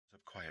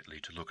quietly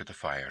to look at the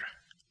fire.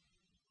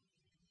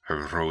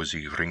 Her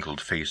rosy, wrinkled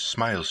face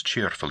smiles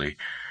cheerfully,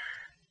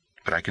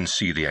 but I can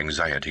see the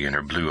anxiety in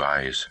her blue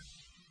eyes.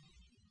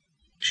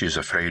 She is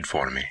afraid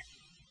for me.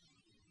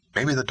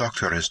 Maybe the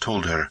doctor has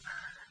told her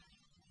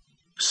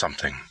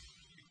something.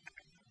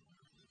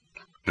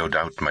 No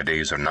doubt my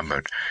days are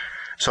numbered,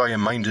 so I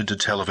am minded to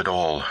tell of it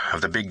all,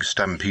 of the big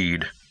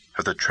stampede,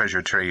 of the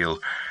treasure trail,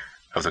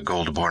 of the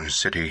gold-born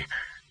city,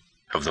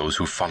 of those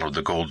who followed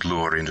the gold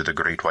lure into the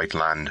great white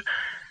land,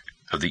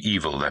 of the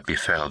evil that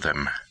befell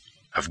them,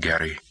 of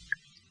Gary,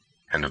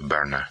 and of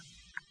Berna.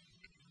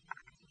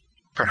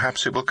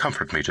 Perhaps it will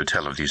comfort me to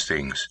tell of these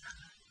things.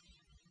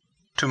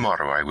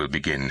 Tomorrow I will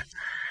begin.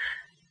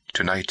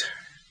 Tonight,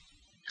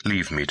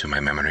 leave me to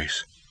my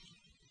memories.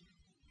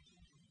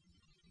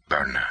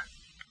 Berna.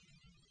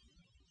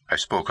 I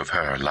spoke of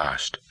her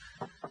last.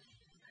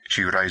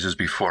 She rises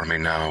before me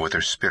now with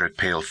her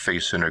spirit-pale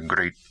face and her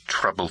great,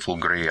 troubleful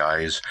grey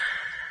eyes,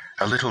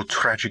 a little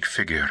tragic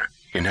figure,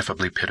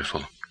 ineffably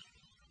pitiful.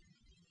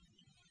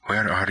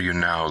 Where are you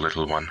now,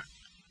 little one?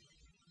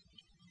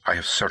 I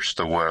have searched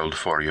the world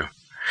for you.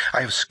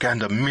 I have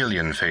scanned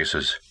 1,000,000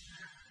 faces.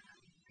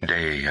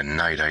 Day and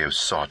night I have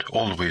sought,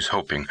 always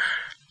hoping,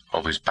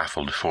 always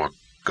baffled, for,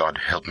 God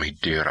help me,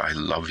 dear, I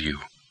love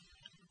you.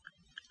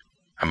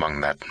 Among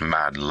that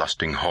mad,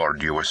 lusting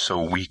horde you were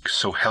so weak,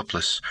 so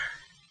helpless,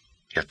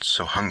 yet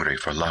so hungry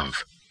for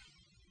love.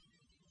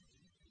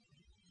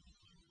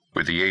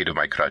 With the aid of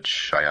my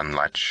crutch, I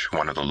unlatch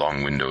one of the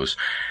long windows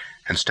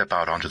and step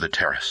out onto the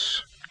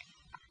terrace.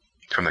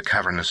 From the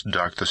cavernous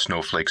dark the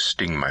snowflakes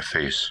sting my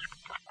face.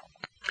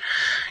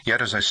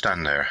 Yet as I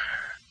stand there,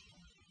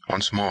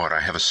 once more I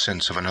have a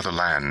sense of another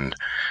land,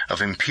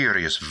 of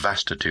imperious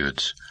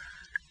vastitudes,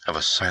 of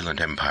a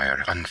silent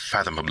empire,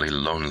 unfathomably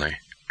lonely.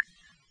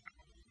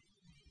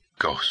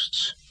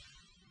 Ghosts.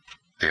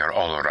 They are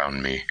all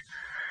around me.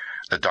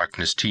 The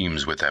darkness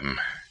teems with them,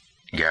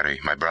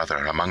 Gary, my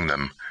brother, among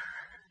them.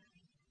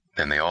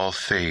 Then they all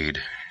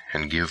fade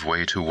and give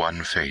way to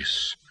one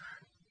face.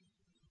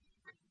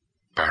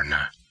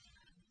 Berna,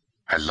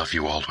 I love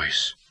you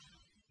always.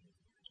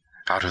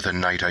 Out of the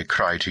night I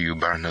cry to you,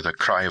 Berna, the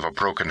cry of a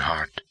broken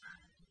heart.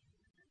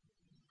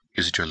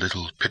 Is it your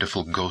little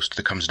pitiful ghost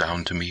that comes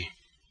down to me?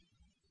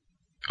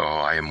 Oh,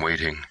 I am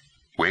waiting,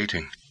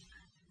 waiting.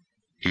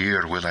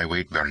 Here will I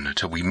wait, Berna,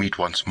 till we meet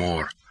once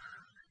more.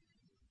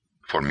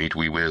 For meet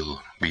we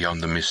will,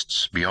 beyond the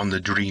mists, beyond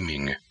the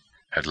dreaming,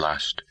 at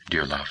last,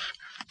 dear love,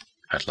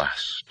 at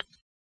last.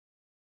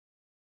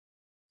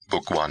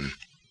 Book 1.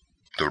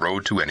 The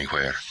Road to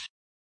Anywhere.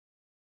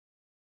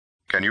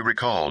 Can you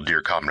recall,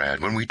 dear comrade,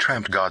 when we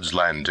tramped God's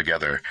land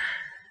together,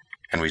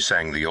 and we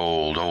sang the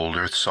old, old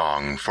earth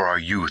song, for our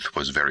youth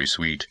was very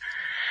sweet,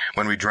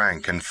 when we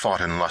drank and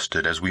fought and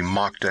lusted as we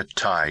mocked at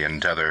tie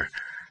and tether,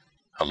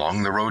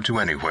 along the road to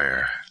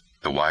anywhere,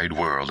 the wide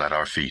world at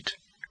our feet.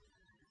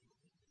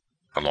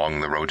 Along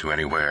the road to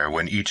anywhere,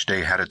 when each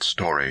day had its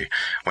story,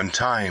 when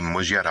time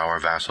was yet our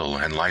vassal,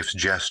 and life's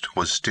jest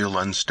was still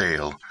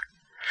unstale,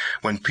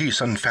 when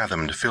peace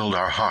unfathomed filled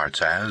our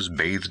hearts as,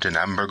 bathed in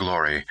amber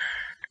glory,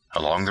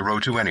 along the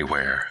road to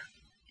anywhere,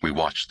 we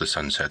watched the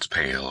sunsets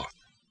pale.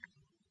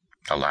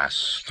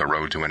 Alas, the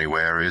road to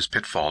anywhere is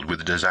pitfalled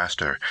with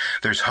disaster.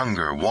 There's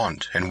hunger,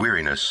 want, and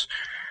weariness,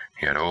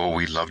 yet oh,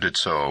 we loved it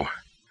so,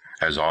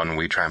 as on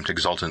we tramped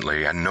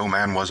exultantly, and no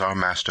man was our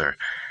master,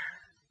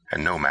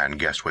 and no man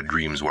guessed what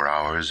dreams were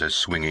ours, as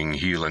swinging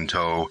heel and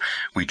toe,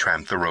 we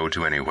tramped the road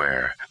to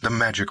anywhere, the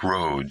magic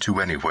road to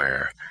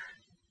anywhere,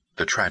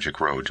 the tragic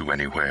road to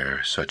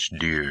anywhere, such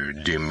dear,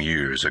 dim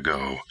years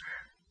ago.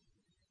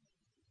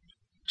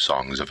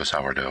 Songs of a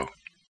Sourdough.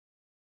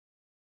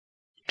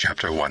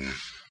 Chapter 1.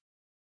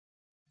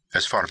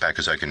 As far back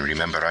as I can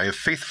remember, I have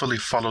faithfully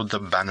followed the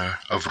banner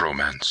of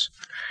romance.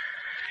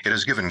 It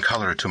has given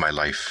color to my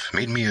life,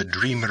 made me a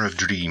dreamer of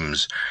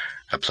dreams,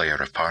 a player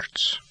of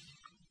parts.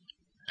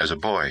 As a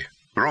boy,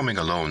 roaming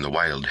alone the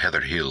wild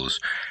heather hills,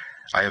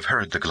 I have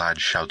heard the glad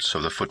shouts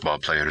of the football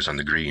players on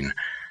the green,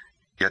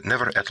 yet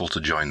never ettled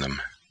to join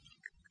them.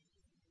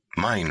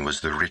 Mine was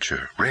the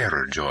richer,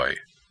 rarer joy.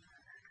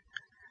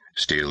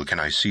 Still can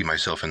I see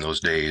myself in those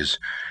days,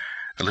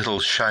 a little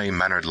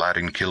shy-mannered lad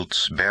in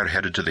kilts,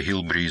 bareheaded to the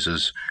hill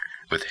breezes,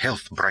 with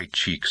health-bright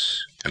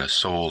cheeks and a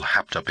soul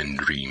happed up in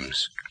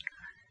dreams.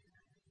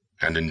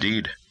 And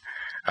indeed,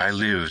 I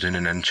lived in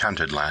an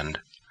enchanted land,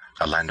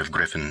 a land of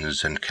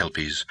griffins and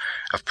kelpies,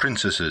 of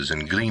princesses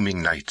and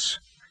gleaming knights.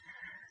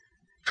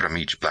 From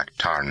each black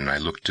tarn I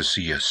looked to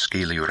see a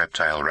scaly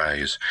reptile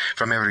rise,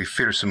 from every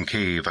fearsome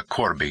cave a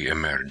corby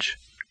emerge.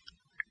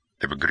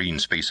 There were green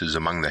spaces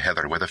among the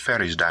heather where the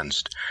fairies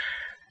danced,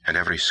 and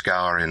every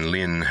scaur in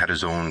linn had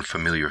his own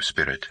familiar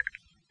spirit.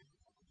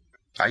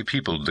 I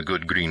peopled the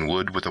good green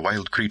wood with the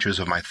wild creatures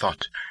of my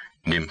thought,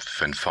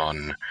 nymph and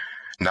faun,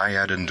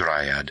 naiad and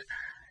dryad,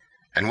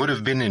 and would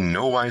have been in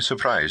no wise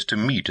surprised to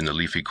meet in the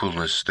leafy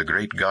coolness the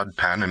great god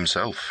Pan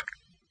himself.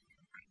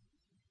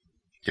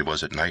 It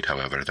was at night,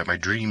 however, that my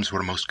dreams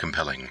were most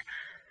compelling.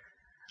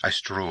 I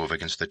strove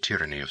against the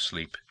tyranny of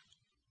sleep.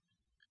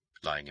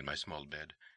 Lying in my small bed,